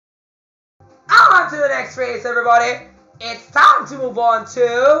On to the next phrase, everybody. It's time to move on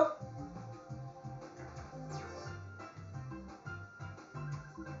to...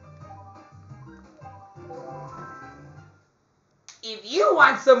 If you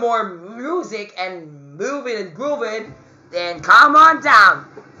want some more music and moving and grooving, then come on down.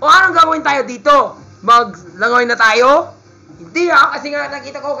 O anong gagawin tayo dito? Maglangoy na tayo? Hindi kasi nga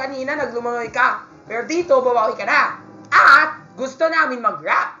nakita ko kanina naglumangoy ka. Pero dito, babawi ka na. At gusto namin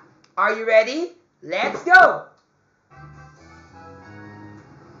mag-rap. Are you ready? Let's go!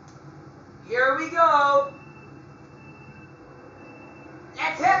 Here we go!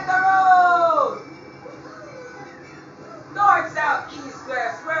 Let's hit the road! North, south, east,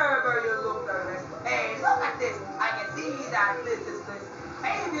 west, wherever you look, there is. Hey, look at this. I can see that this is this.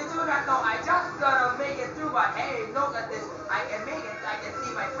 Hey, if you do not know, I just gotta make it through, but hey, look at this. I can make it. I can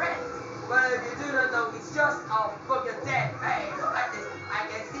see my friends. But if you do not know, it's just a fucking dead. Hey, look at this. I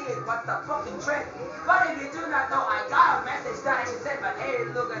can see it. What's the fucking trend? But if you do not know, I got a message that I should send. But hey,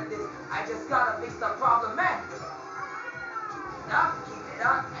 look at this. I just gotta fix the problem, man. Keep it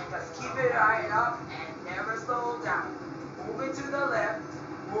up, and just keep it right up, and never slow down. Moving to the left,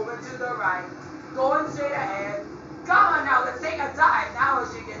 moving to the right, going straight ahead. Come on now, let's take a dive. Now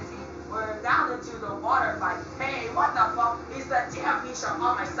as you can see, we're down into the water fight. Hey, what the fuck is the damn fish on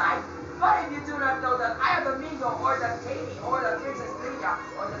my side? But if you do not know that I am the Mingo, or the Katie, or the Princess Leia,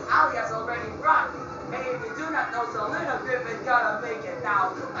 or the alias already run. Hey, if you do not know, so little Griffin gotta make it. Now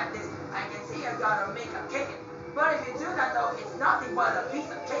look at this, I can see I gotta make a cake. But if you do not know, it's nothing but a piece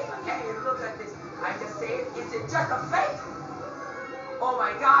of cake. But hey, look at this. I just say it, is it just a fake? Oh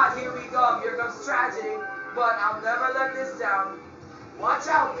my god, here we go, here comes tragedy. But I'll never let this down. Watch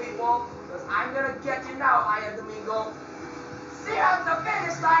out, people, because I'm gonna get you now, I am Domingo. See at the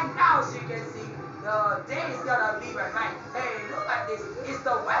finish line now, as you can see. The day is gonna be right back. Hey, look at this, is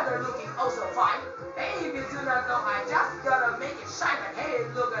the weather looking oh so fine? Hey, if you do not know, I just gotta make it shine. But hey,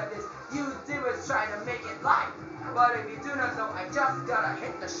 look at this, you demons trying to make it light. But if you do not know, I just gotta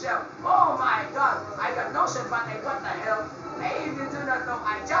hit the shell. Oh my god, I got notion, but hey, what the hell? Hey, if you do not know,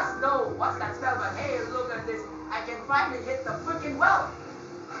 I just know what's that spell. But hey, look at this, I can finally hit the freaking well.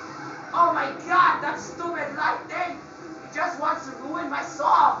 Oh my god, that stupid lightning! It just wants to ruin my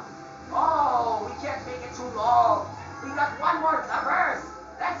song. Oh, we can't make it too long. We got one more verse.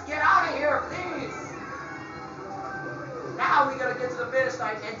 Let's get out of here, please. Now we gotta get to the finish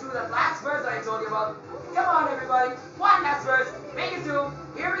line and do that last verse that I told you about. Come on, everybody. One last verse. Make it through.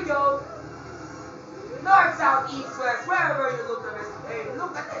 Here we go. North, south, east, west, wherever you look at this. Hey,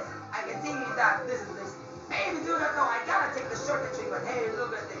 look at this. I can see that this is this. Hey, if you do not know, I gotta take the shortcut trick. But hey,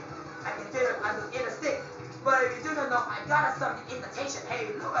 look at this. I can fit it in a stick. But if you do not know, I got a something invitation. Hey,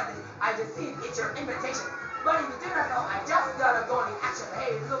 look at this. I just see it. It's your invitation. But if you do not know, I just gotta go in action.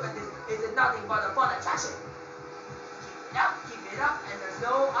 Hey, look at this. Is it nothing but a fun attraction? Now keep it up, and there's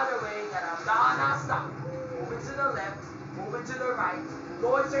no other way that I'm gonna stop. Moving to the left, moving to the right,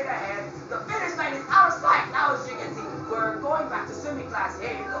 going straight ahead. The finish line is out of sight. Now as you can see, we're going back to swimming class.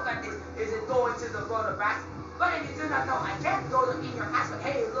 Hey, look at this. Is it going to the photograph? But if you do not know, I can't go in your ass. But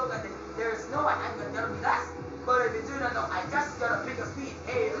hey, look at this. There's no way I'm gonna be last. But if you do not know, I just gotta pick a speed.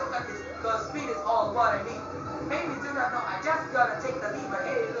 Hey, look at this. The speed is all what I need. Hey, if you do not know, I just gotta take the lead. But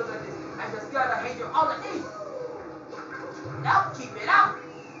hey, look at this. I just gotta hate you all I need. Now keep it up.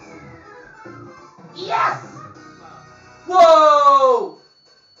 Yes! Whoa!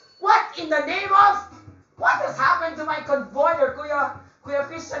 What in the name of? What has happened to my convoyer, Kuya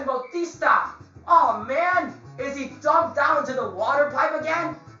Christian Bautista? Oh man, is he dumped down into the water pipe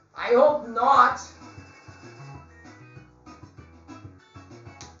again? I hope not.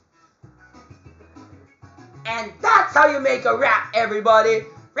 And that's how you make a rap, everybody.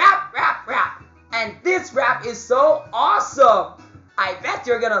 Rap, rap, rap. And this rap is so awesome. I bet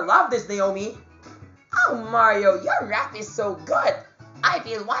you're gonna love this, Naomi. Oh, Mario, your rap is so good. I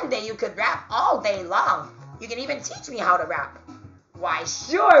feel one day you could rap all day long. You can even teach me how to rap. Why,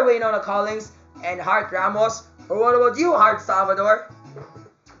 sure, Winona Collins and Hart Ramos. Or what about you, Hart Salvador?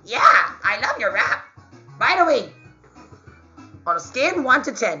 Yeah, I love your rap. By the way, on a scale of 1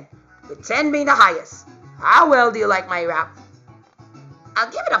 to 10, with 10 being the highest, how well do you like my rap? I'll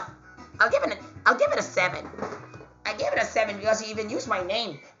give it a 7. I gave it a 7 because you even used my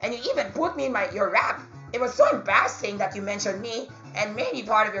name and you even put me in your rap. It was so embarrassing that you mentioned me and made me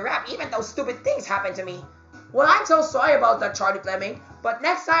part of your rap, even though stupid things happened to me. Well, I'm so sorry about that, Charlie Fleming, but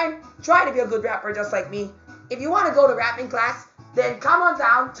next time, try to be a good rapper just like me. If you want to go to rapping class, then come on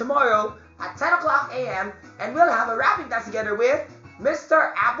down tomorrow at 10 o'clock a.m. and we'll have a rapping class together with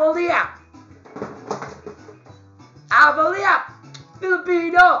Mr. Apple the App. Apple the App.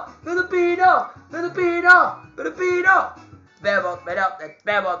 Filipino, Filipino, Filipino, Filipino. Bebot, bedot,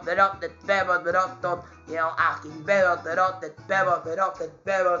 bebot, bedot, yung aking bebot, bebot,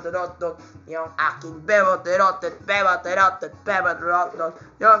 yung aking bebot, bebot,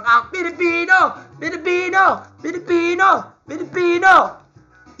 yung Filipino, Filipino, Filipino, Filipino.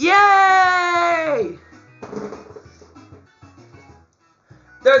 Yay!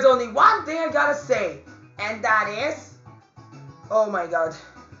 There's only one thing I gotta say, and that is, oh my god,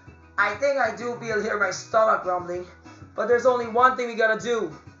 I think I do hear my stomach rumbling, but there's only one thing we gotta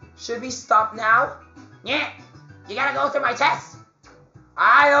do. Should we stop now? Yeah, you gotta go through my chest.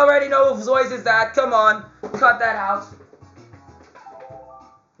 I already know whose voice is that. Come on, cut that out.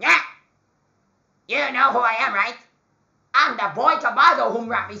 Yeah, you know who I am, right? I'm the boy Cabado whom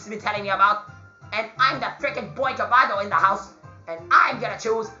Rafi's been telling me about, and I'm the freaking boy Cabado in the house. And I'm gonna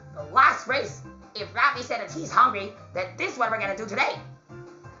choose the last race. If Rafi said that he's hungry, then this is what we're gonna do today.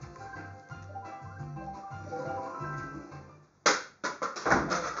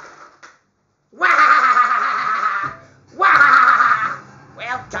 Wah! Wah!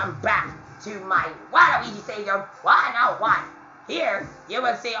 Welcome back to my Waluigi Stadium 101. Here, you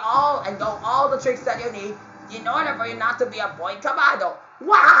will see all the tricks that you need in order for you not to be a boy Cabado.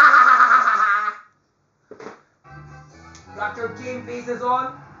 Wah! Got your game faces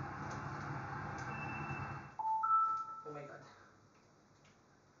on? Oh my god.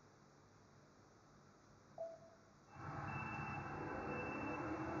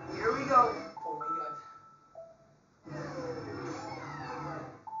 Here we go. Oh my god. Oh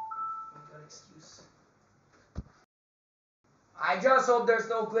my god, excuse. I just hope there's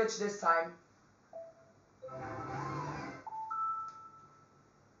no glitch this time.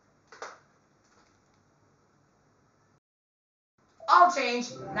 All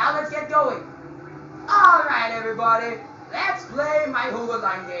changed. Now let's get going. Alright everybody, let's play my hugot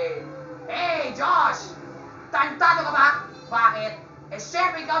game. Hey Josh! Tantado ka ba? Bakit? Eh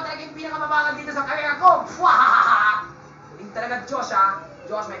syempre ikaw talaga yung pinakamabangal dito sa career ko. Huling talaga Josh ha.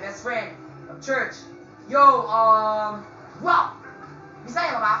 Josh, my best friend from church. Yo, wow!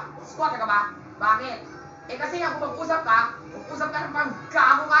 Bisaya ka ba? Squatter ka ba? Bakit? Eh kasi nga kung mag-usap ka ng parang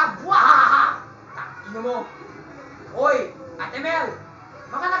gago ka. Takino mo. Hoy! Ate Mel,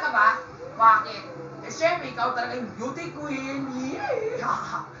 makana ka ba? Bakit? Eh syempre, ikaw talaga yung beauty queen.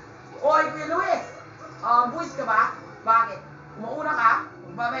 Yeah! Oy, Kuya Luis, buwis ka ba? Bakit? Kumauna ka?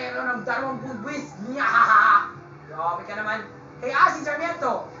 Mayroon ng 20 buwis. Grabe ka naman. Hey, Asi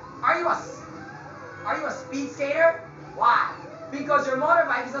Sarmiento, are you a speed skater? Why? Because your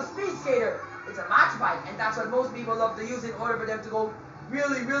motorbike is a speed skater. It's a match bike, and that's what most people love to use in order for them to go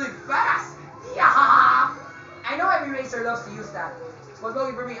really, really fast. Yeah! I know every racer loves to use that, but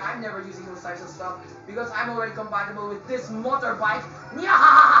lucky for me, I'm never using those types of stuff because I'm already compatible with this motorbike.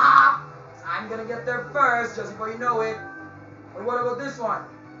 Yeah! I'm gonna get there first, just before you know it. Or what about this one?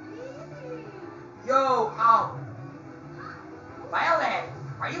 Yo, Violet,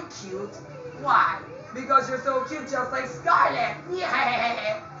 are you cute? Why? Because you're so cute, just like Scarlet.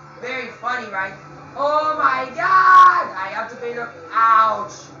 Yeah! Very funny, right? Oh my god! I have to pay the...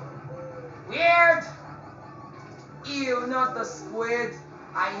 Ouch! Weird! Ew, not the squid.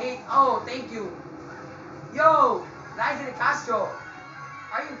 I hate... Oh, thank you. Yo, Liza de Castro.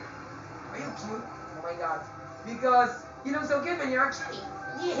 Are you cute? Oh my god. Because you look so good when you're a kitty.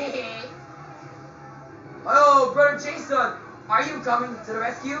 Yeah. Oh, brother Jason. Are you coming to the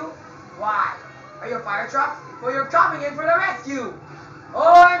rescue? Why? Are you a fire truck? Well, you're coming in for the rescue.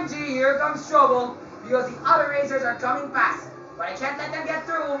 OMG, here comes trouble. Because the other racers are coming fast. But I can't let them get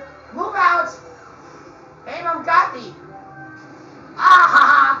through. Move out. Hey, Mom Cathy!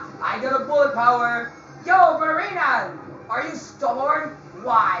 Ah, I got a bullet power! Yo, Brother Reynald! Are you stubborn?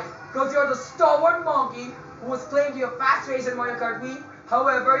 Why? Because you're the stubborn monkey who was claimed to be a fast racer in Mariokart Wii.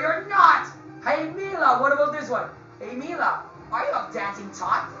 However, you're not! Hey, Mila, what about this one? Hey, Mila, are you a dancing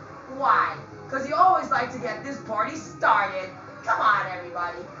tot? Why? Because you always like to get this party started. Come on,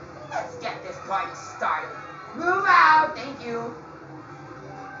 everybody. Let's get this party started. Move out! Thank you.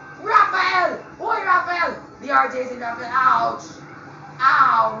 Raphael! Oi, Raphael! The RJ's in Raphael. Ouch!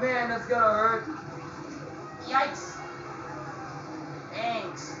 Ow, man, that's gonna hurt. Yikes.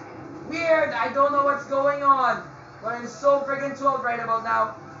 Thanks. Weird, I don't know what's going on. But I'm so freaking 12 right about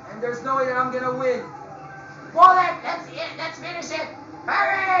now. And there's no way that I'm gonna win. Bullet! Let's finish it!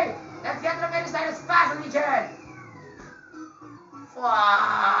 Hurry! Let's get to the finish line as fast as we can!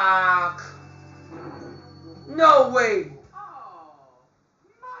 Fuck! No way!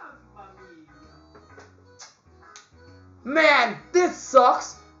 Man, this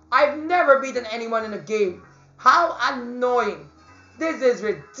sucks! I've never beaten anyone in a game. How annoying! This is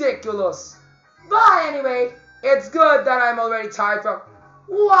ridiculous. But anyway, it's good that I'm already tired from...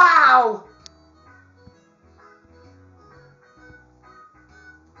 Wow!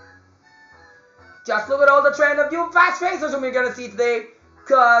 Just look at all the trend of new fast racers we're gonna see today,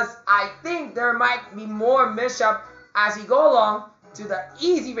 because I think there might be more mishap as we go along to the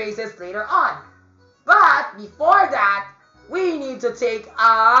easy races later on. But before that, we need to take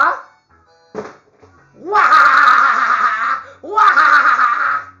a... Wah!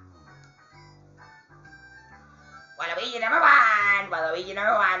 Wah! Waluigi number one, Waluigi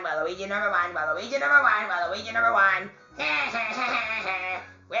number one, Waluigi number one, Waluigi number one, Waluigi number one.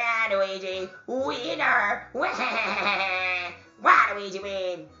 Waluigi, winner! Waluigi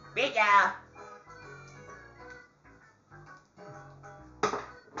win! Big L!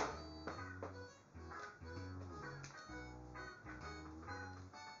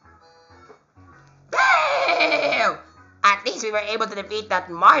 At least we were able to defeat that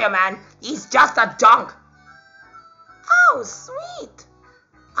Mario man. He's just a dunk. Oh, sweet.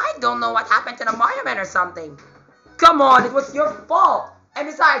 I don't know what happened to the Mario man or something. Come on, it was your fault. And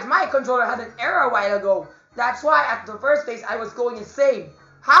besides, my controller had an error a while ago. That's why at the first place I was going insane.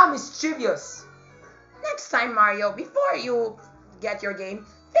 How mischievous. Next time, Mario, before you get your game,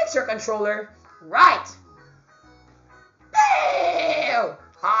 fix your controller. Right. Pew!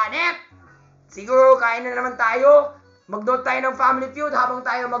 Hanep! Siguro kain na naman tayo. Mag-note tayo ng Family Feud habang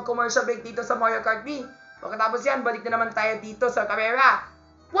tayo mag-commercial break dito sa Mariokart B. Pagkatapos yan, balik na naman tayo dito sa kamera.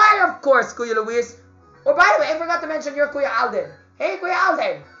 Why, of course, Kuya Luis. Oh, by the way, I forgot to mention your Kuya Alden. Hey, Kuya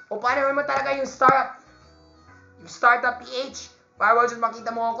Alden. O, paano mo talaga yung startup PH? Para just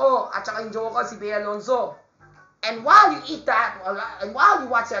makita mo ako at saka yung joke ko si Bea Alonso. And while you eat that, and while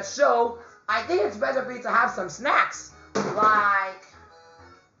you watch that show, I think it's better for you to have some snacks. Like...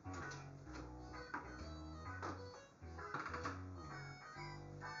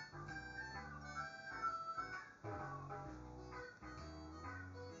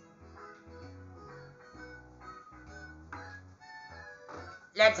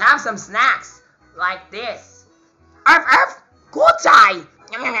 Let's have some snacks, like this. Arf, arf, kuchay!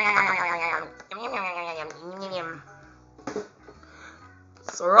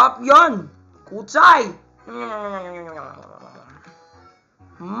 Sarap yan! Kuchay!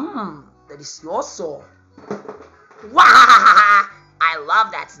 Delicioso! Wow! I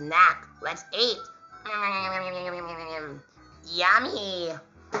love that snack. Let's eat. Yummy!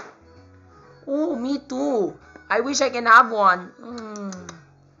 Oh, me too. I wish I can have one.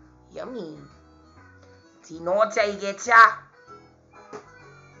 Yummy. Getcha.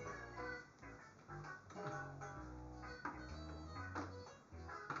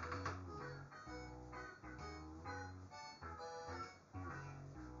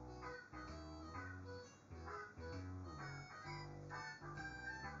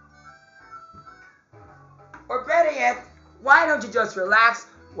 Or better yet, why don't you just relax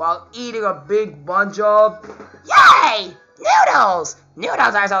while eating a big bunch of... Yay! Noodles!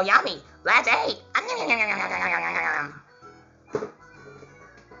 Noodles are so yummy. Let's eat.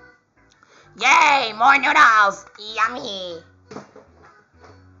 Yay! More noodles. Yummy.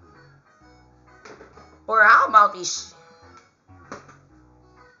 Or how about this?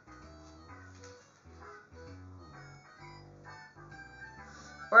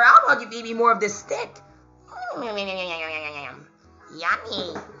 Or how about you feed me more of this stick? Yummy.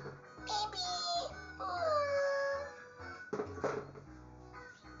 Baby.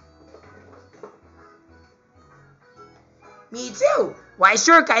 Me too. Why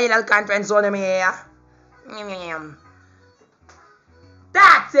sure, Kyle Alcantara and Zona Mea.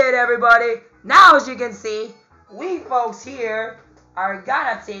 That's it, everybody. Now, as you can see, we folks here are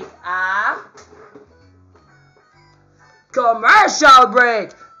gonna take a commercial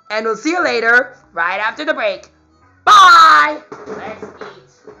break. And we'll see you later, right after the break. Bye! Let's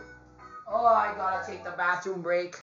eat. Oh, I gotta take the bathroom break.